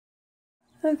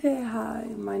Okay, hi,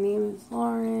 my name is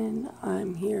Lauren.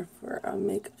 I'm here for a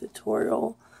makeup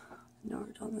tutorial. I've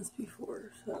never done this before,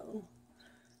 so.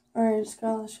 Alright, I just got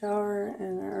out of the shower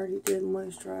and I already did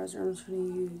moisturizer. I'm just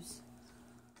going to use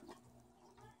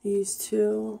these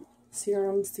two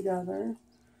serums together.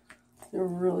 They're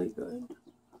really good.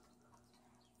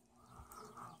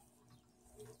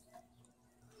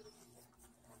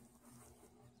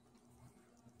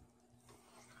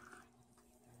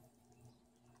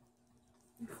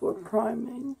 Before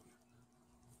priming.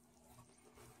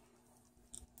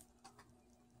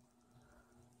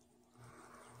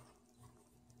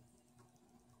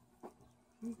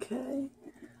 Okay,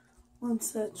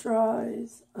 once that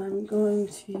dries, I'm going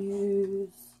to use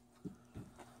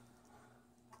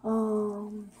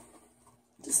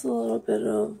just a little bit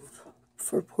of,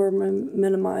 for pore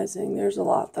minimizing. There's a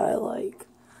lot that I like.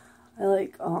 I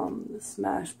like the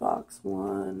Smashbox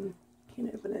one.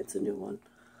 Can't open it, it's a new one.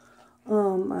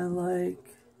 I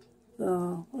like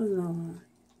the, what is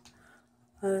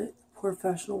it?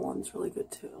 Professional one's really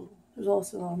good too. There's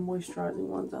also a lot of moisturizing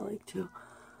ones I like too.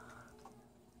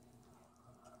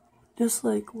 Just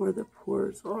like where the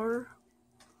pores are.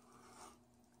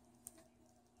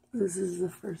 This is the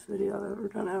first video I've ever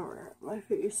done ever. My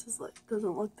face is like,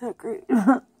 doesn't look that great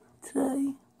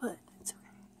today, but it's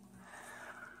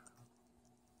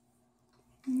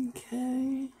okay.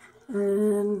 Okay,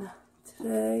 and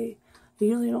today, I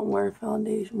usually don't wear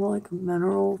foundation, more like a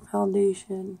mineral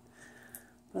foundation,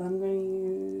 but I'm going to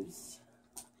use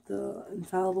the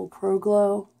Infallible Pro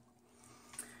Glow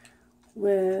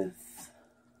with,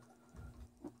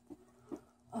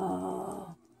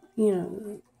 you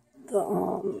know,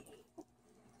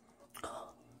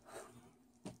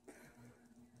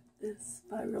 this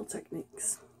by Real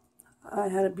Techniques. I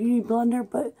had a beauty blender,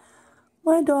 but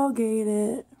my dog ate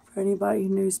it, for anybody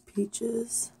who knows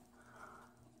Peaches.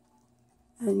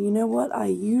 And you know what? I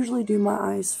usually do my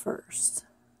eyes first.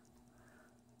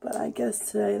 But I guess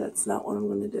today that's not what I'm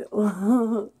going to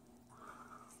do.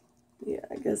 Yeah,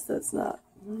 I guess that's not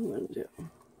what I'm going to do.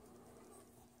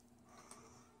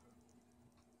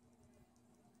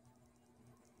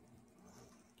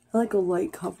 I like a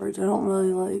light coverage. I don't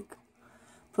really like,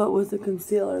 but with the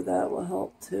concealer that will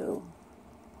help too.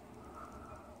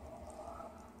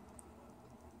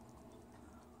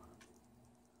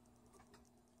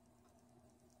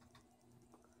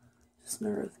 Just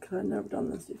nervous because I've never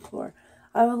done this before.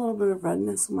 I have a little bit of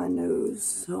redness in my nose,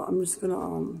 so I'm just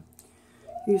gonna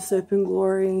use Soap and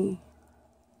Glory.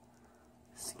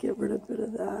 Just get rid of a bit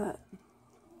of that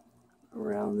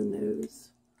around the nose,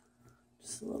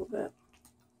 just a little bit.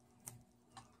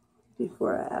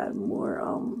 Before I add more,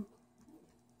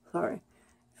 before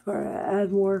I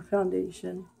add more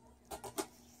foundation.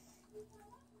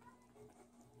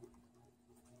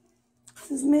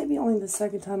 This is maybe only the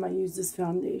second time I use this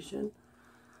foundation,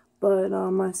 but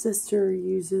my sister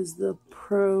uses the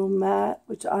Pro Matte,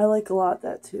 which I like a lot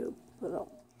that too, but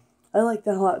I like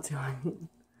that a lot too, I mean.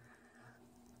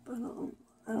 But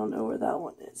I don't know where that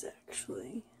one is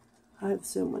actually. I have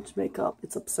so much makeup,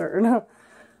 it's absurd.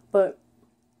 But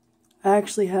I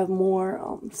actually have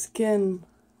more skin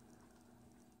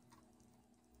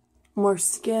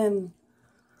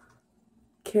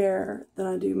care than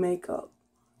I do makeup,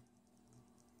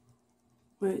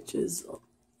 which is a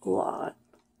lot.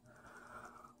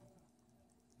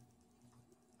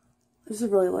 This is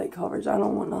really light coverage. I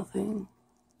don't want nothing.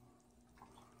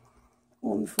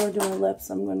 Well, before I do my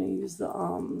lips, I'm going to use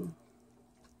the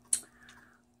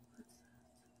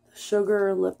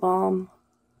Sugar Lip Balm.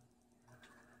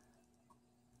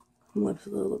 My lips a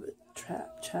little bit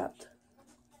chapped.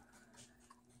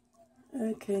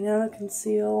 Okay, now to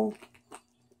conceal.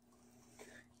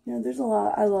 You know, there's a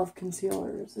lot. I love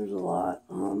concealers. There's a lot.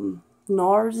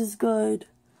 NARS is good.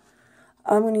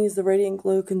 I'm going to use the Radiant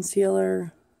Glow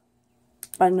Concealer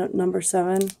by number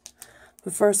 7.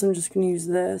 But first I'm just going to use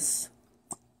this.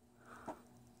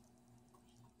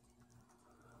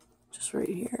 Just right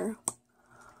here.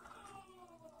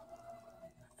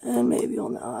 And maybe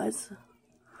on the eyes.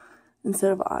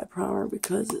 Instead of eye primer,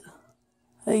 because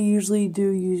I usually do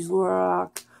use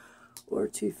Lorac or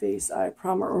Too Faced eye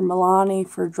primer, or Milani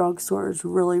for drugstore is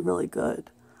really, really good.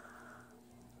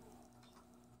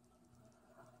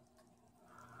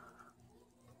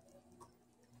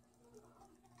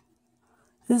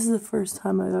 This is the first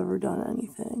time I've ever done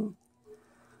anything,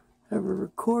 ever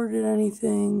recorded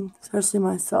anything, especially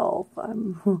myself.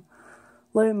 I'm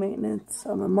low maintenance.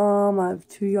 I'm a mom. I have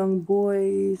 2 young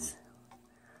boys.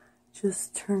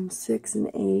 Just turned 6 and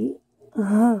 8.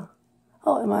 Oh,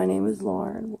 and my name is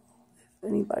Lauren. If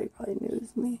anybody probably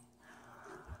knows me.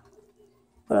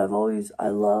 But I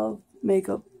love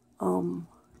makeup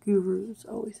gurus,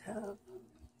 always have.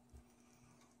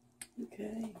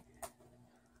 Okay.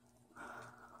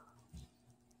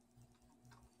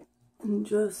 And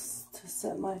just to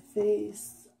set my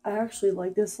face, I actually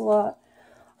like this a lot.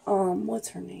 What's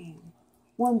her name?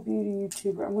 One beauty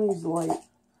YouTuber. I'm gonna use a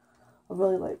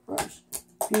really light brush.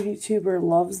 Beauty YouTuber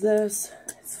loves this.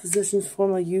 It's Physicians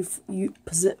Formula Youthful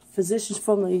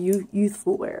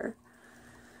Wear.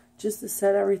 Just to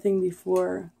set everything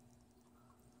before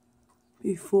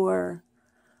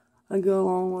I go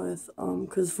along with,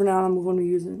 because for now I'm going to be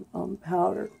using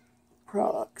powder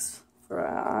products for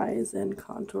eyes and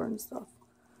contour and stuff.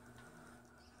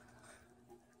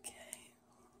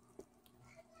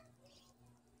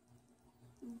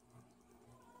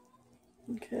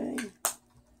 Okay.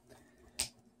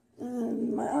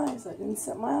 And my eyes, I didn't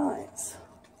set my eyes.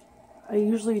 I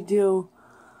usually do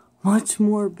much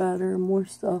more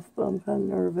stuff, but I'm kind of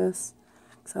nervous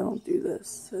because I don't do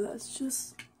this. So that's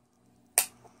just,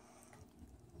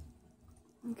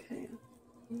 okay.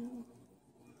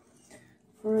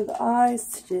 For the eyes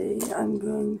today, I'm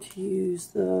going to use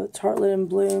the Tartelette and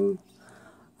Bloom.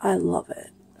 I love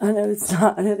it. I know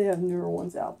I know they have newer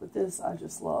ones out, but this I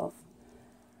just love.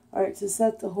 Alright, to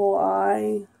set the whole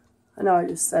eye, I know I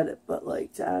just said it, but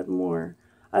like to add more,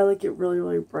 I like it really,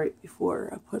 really bright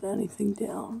before I put anything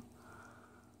down.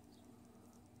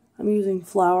 I'm using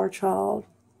Flower Child,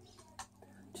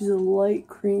 which is a light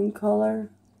cream color.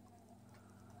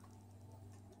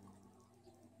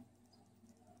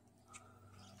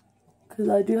 Because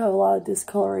I do have a lot of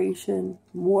discoloration,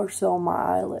 more so on my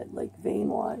eyelid, like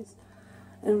vein-wise.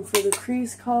 And for the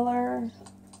crease color,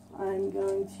 I'm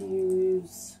going to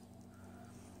use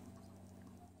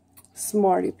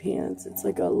Smarty Pants. It's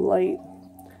like a light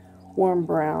warm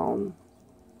brown.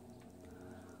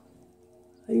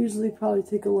 I usually probably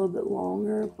take a little bit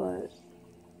longer, but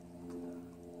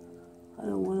I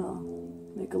don't want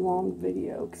to make a long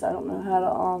video because I don't know how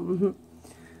to,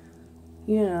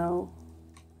 you know,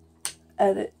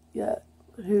 edit yet.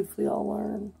 But hopefully I'll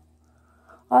learn.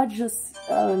 I just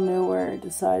out of nowhere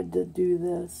decided to do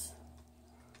this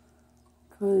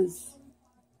because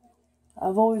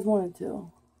I've always wanted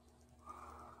to.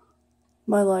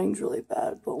 My lighting's really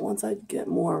bad, but once I get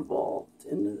more involved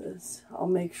into this, I'll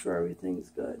make sure everything's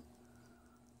good.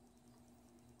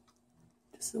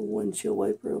 Just a windshield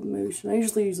wiper motion. I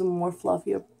usually use a more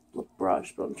fluffier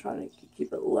brush, but I'm trying to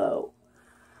keep it low.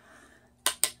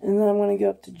 And then I'm going to go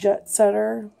up to Jet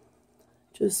Setter,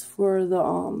 just for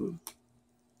the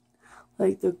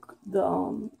like the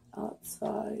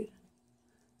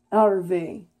outer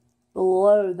V,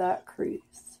 below that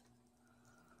crease.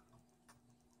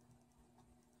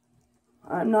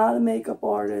 I'm not a makeup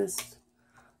artist.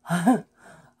 I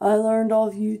learned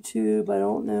off YouTube. I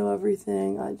don't know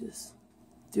everything. I just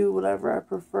do whatever I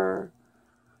prefer.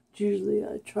 Usually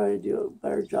I try to do a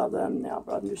better job than I am now,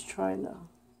 but I'm just trying to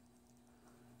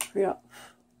hurry up.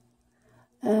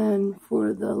 And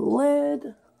for the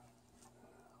lid,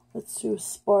 let's do a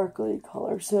sparkly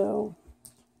color. So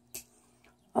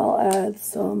I'll add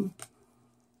some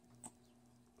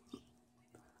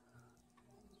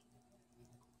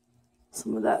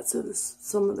of that, so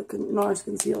some of the NARS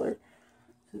concealer,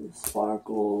 so the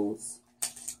sparkles,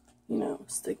 you know,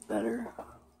 stick better.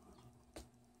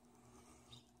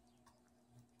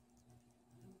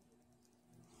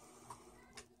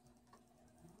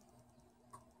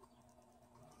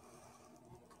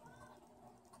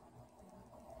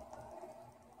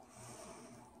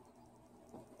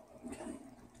 Okay.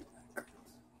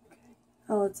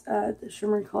 Now let's add the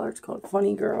shimmery color. It's called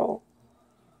Funny Girl.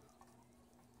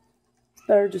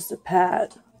 Better just a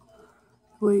pad,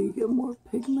 where you get more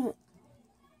pigment.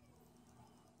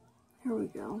 Here we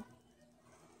go.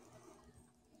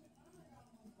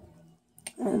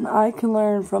 And I can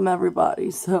learn from everybody,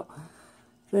 so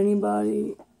if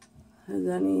anybody has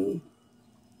any,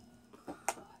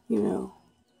 you know,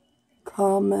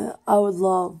 comment, I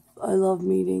love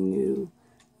meeting new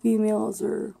females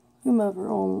or whomever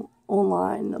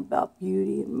online about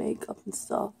beauty and makeup and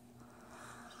stuff.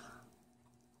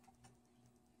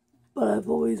 But I've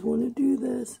always wanted to do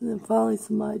this, and then finally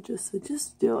somebody just said,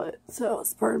 just do it. So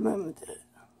it's part of my moment did it.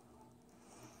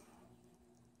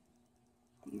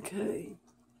 Okay.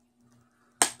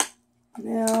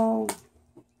 Now,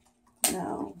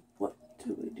 what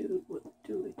do we do?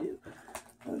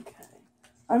 Okay.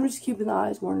 I'm just keeping the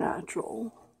eyes more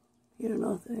natural. You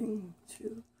know, nothing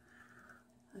to,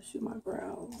 let's do my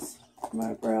brows. For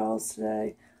my brows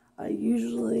today, I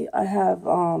have,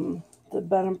 the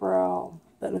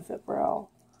Benefit brow,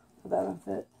 but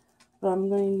I'm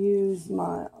going to use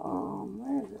my,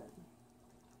 where is it?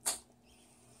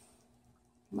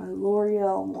 my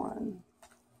L'Oreal one.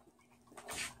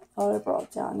 Oh, I brought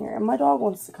it down here. And my dog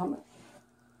wants to come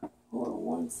in. Hold on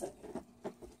 1 second.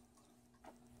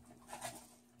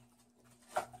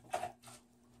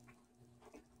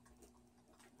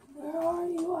 Where are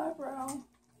you, eyebrow?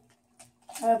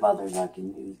 I have others I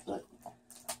can use, but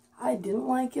I didn't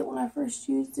like it when I first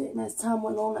used it, and as time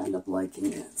went on, I ended up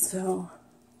liking it. So,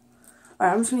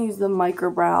 alright, I'm just going to use the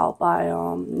Microbrow by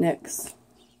NYX.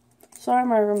 Sorry,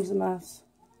 my room's a mess.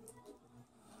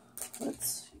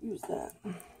 Let's use that.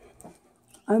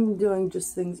 I'm doing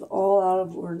just things all out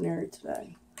of ordinary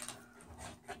today.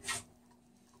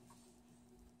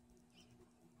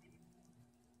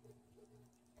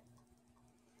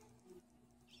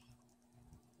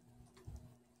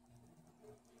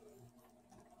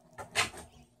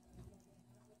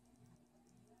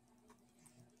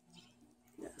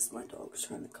 Yes, my dog's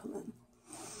trying to come in.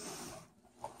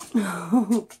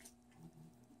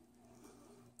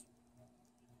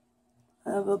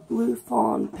 I have a blue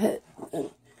fawn pit, and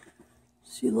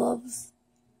she loves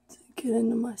to get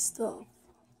into my stuff.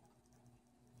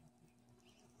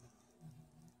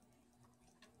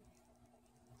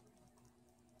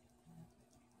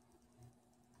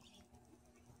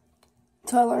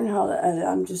 Until I learn how to edit,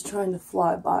 I'm just trying to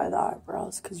fly by the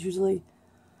eyebrows, because usually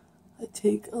I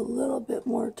take a little bit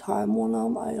more time on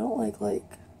them. I don't like,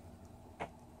 I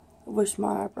wish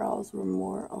my eyebrows were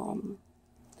more,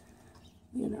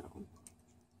 you know,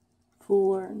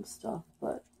 fuller and stuff,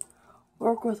 but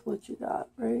work with what you got,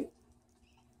 right?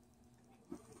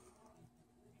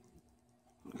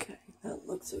 Okay, that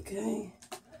looks okay.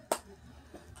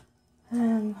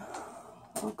 And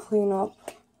I'll clean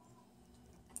up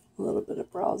a little bit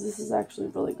of brows. This is actually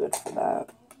really good for that.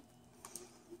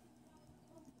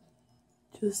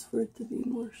 Just for it to be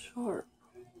more sharp.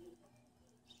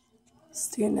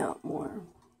 Stand out more.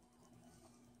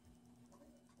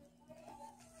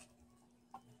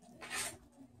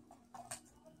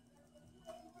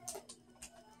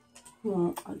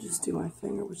 I'll just do my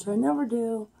finger, which I never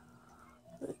do.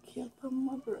 But I can't find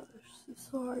my brush. So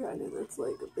sorry, I know that's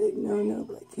like a big no-no,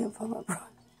 but I can't find my brush.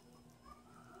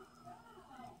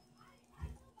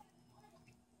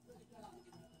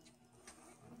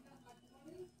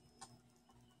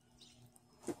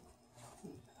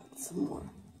 Add some more.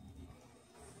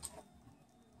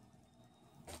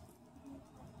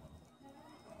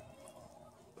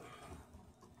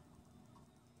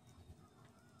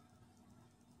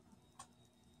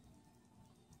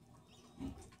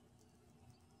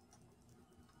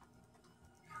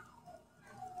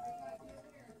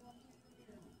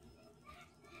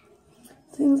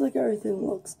 Seems like everything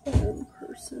looks better in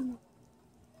person.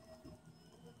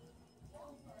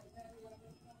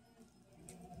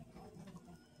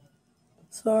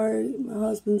 Sorry, my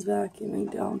husband's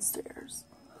vacuuming downstairs.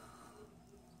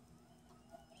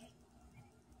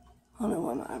 I don't know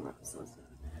why my eyebrows does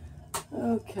that.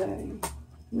 Okay,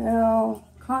 now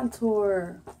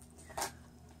contour.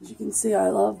 As you can see, I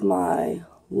love my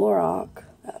Lorac.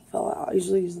 That fell out. I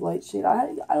usually use light shade.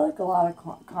 I like a lot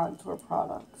of contour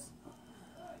products.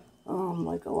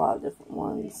 Like a lot of different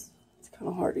ones. It's kind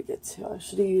of hard to get to. I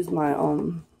should have used my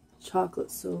chocolate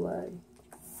Soleil.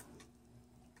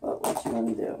 But what you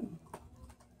gonna do?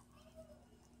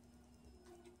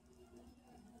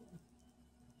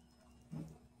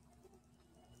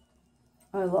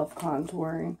 I love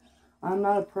contouring. I'm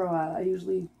not a pro at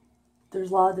it.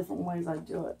 There's a lot of different ways I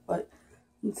do it, but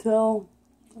until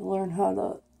I learn how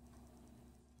to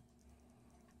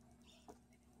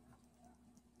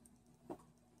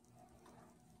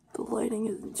the lighting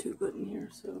isn't too good in here,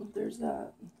 so there's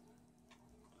that.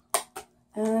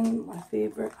 And my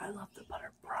favorite, I love the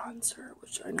butter bronzer,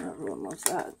 which I know everyone loves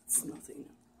that. It's nothing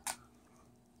new.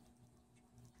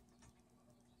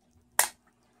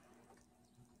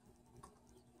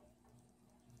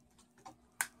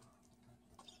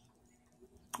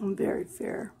 I'm very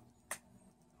fair.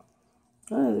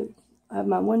 I have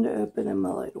my window open and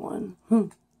my light on.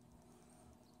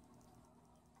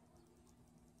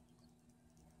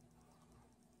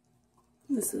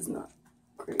 This is not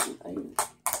great.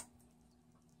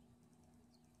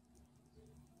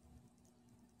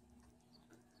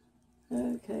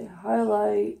 Okay,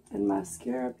 highlight and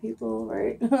mascara, people,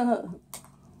 right?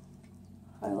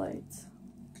 Highlights.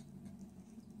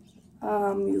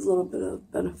 Use a little bit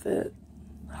of Benefit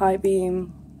High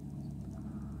Beam.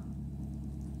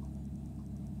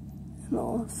 And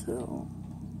also,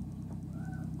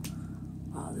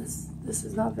 wow, this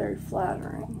is not very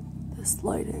flattering. This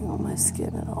lighting on my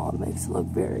skin at all. It makes it look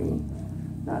very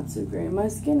not so great. My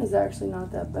skin is actually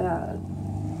not that bad.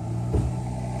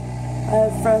 I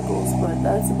have freckles, but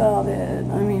that's about it.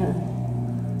 I mean,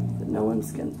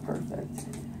 some skin's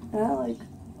perfect. And I like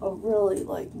a really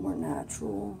like more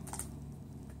natural.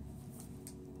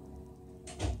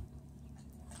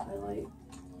 I like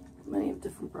many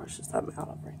different brushes that I'm out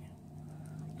of right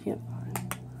now. Can't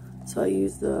find. So I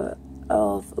use the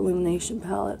e.l.f. Illumination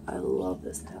palette. I love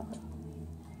this palette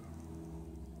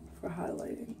for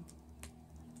highlighting.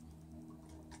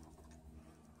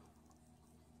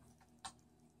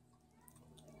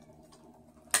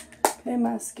 Okay,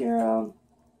 mascara.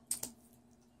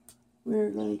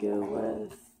 We're going to go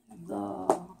with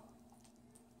the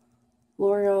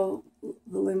L'Oreal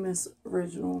Voluminous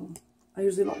Original. I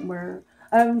usually don't wear,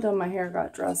 I haven't done my hair,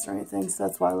 got dressed or anything, so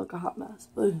that's why I look a hot mess.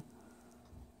 But,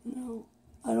 you know,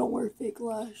 I don't wear fake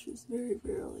lashes very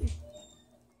rarely.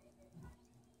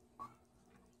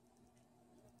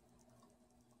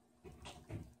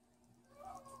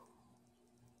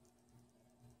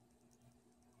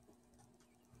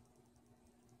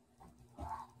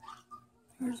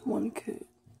 There's one coat.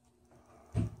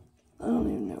 I don't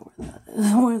even know where that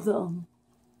is. Where the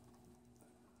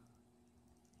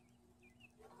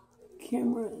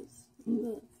camera is in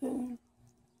the phone.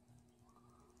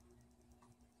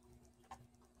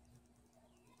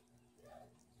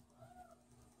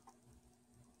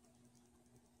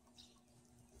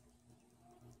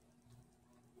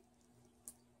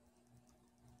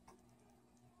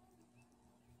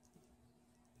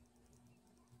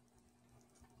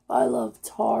 I love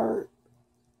Tarte.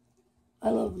 I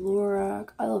love Lorac.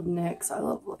 I love NYX. I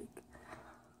love, like,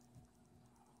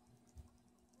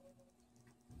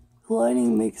 the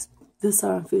lighting makes this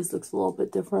side of my face looks a little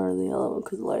bit different than the other one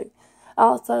because, like,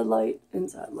 outside light,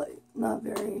 inside light. Not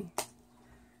very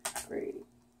great.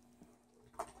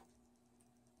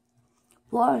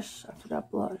 Blush. I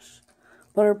forgot blush.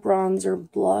 Butter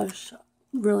bronzer blush.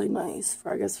 Really nice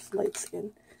for, I guess, for light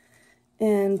skin.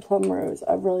 And Plum Rose.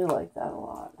 I really like that a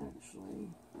lot, actually.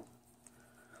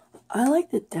 I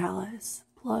like the Dallas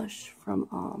blush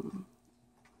from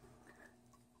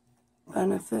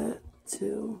Benefit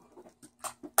too.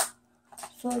 I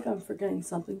feel like I'm forgetting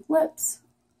something. Lips.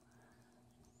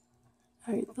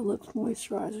 Alright, the lips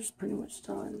moisturizer is pretty much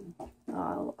done.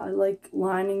 I like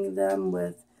lining them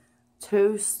with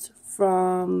Toast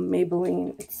from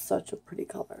Maybelline. It's such a pretty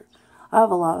color. I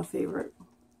have a lot of favorite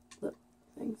lip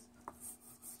things.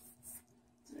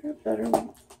 Is there a better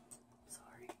one?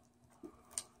 Sorry.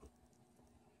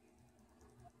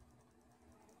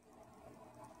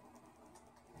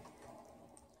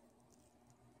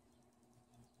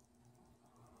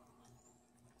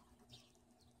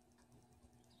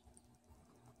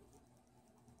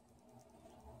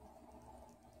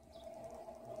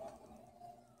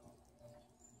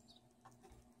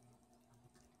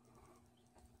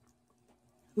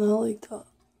 Lollipop.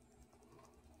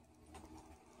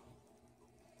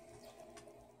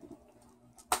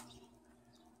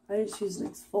 I just use an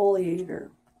exfoliator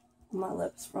on my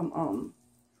lips from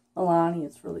Milani.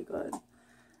 It's really good.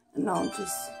 And now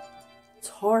just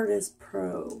Tarte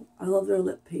Pro. I love their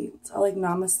lip paints. I like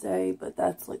Namaste, but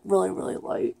that's like really, really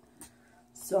light.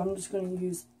 So I'm just going to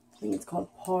use, I think it's called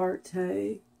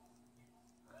Parte.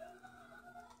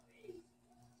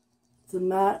 It's a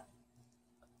matte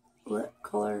lip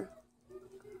color.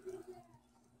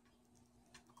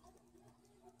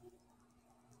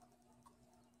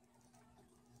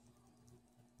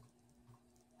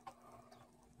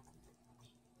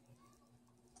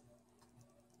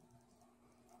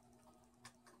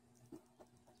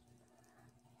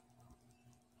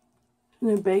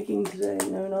 No baking today,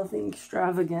 no nothing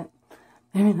extravagant.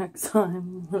 Maybe next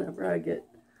time, whenever I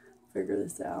figure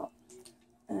this out.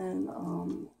 And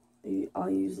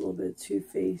I'll use a little bit of Too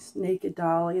Faced Naked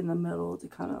Dolly in the middle to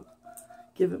kind of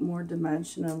give it more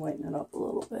dimension and lighten it up a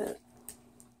little bit.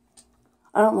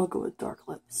 I don't look good with dark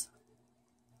lips.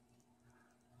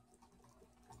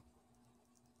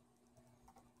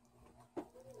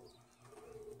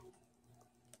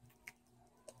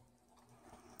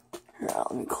 Here,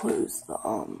 let me close the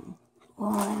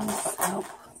lines to help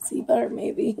see better,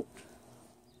 maybe.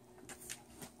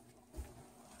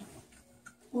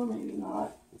 Or maybe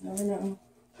not. Never know.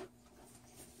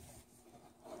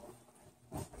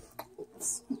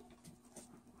 Oops.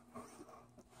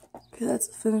 Okay, that's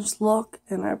a finished look,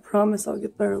 and I promise I'll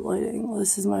get better lighting. Well,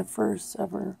 this is my first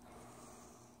ever.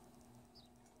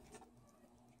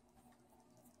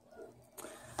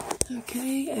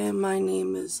 Okay, and my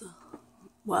name is,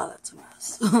 wow, that's a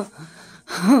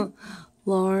mess.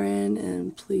 Lauren,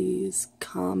 and please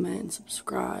comment,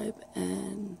 subscribe,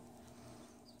 and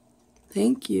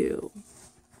thank you.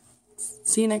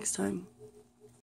 See you next time.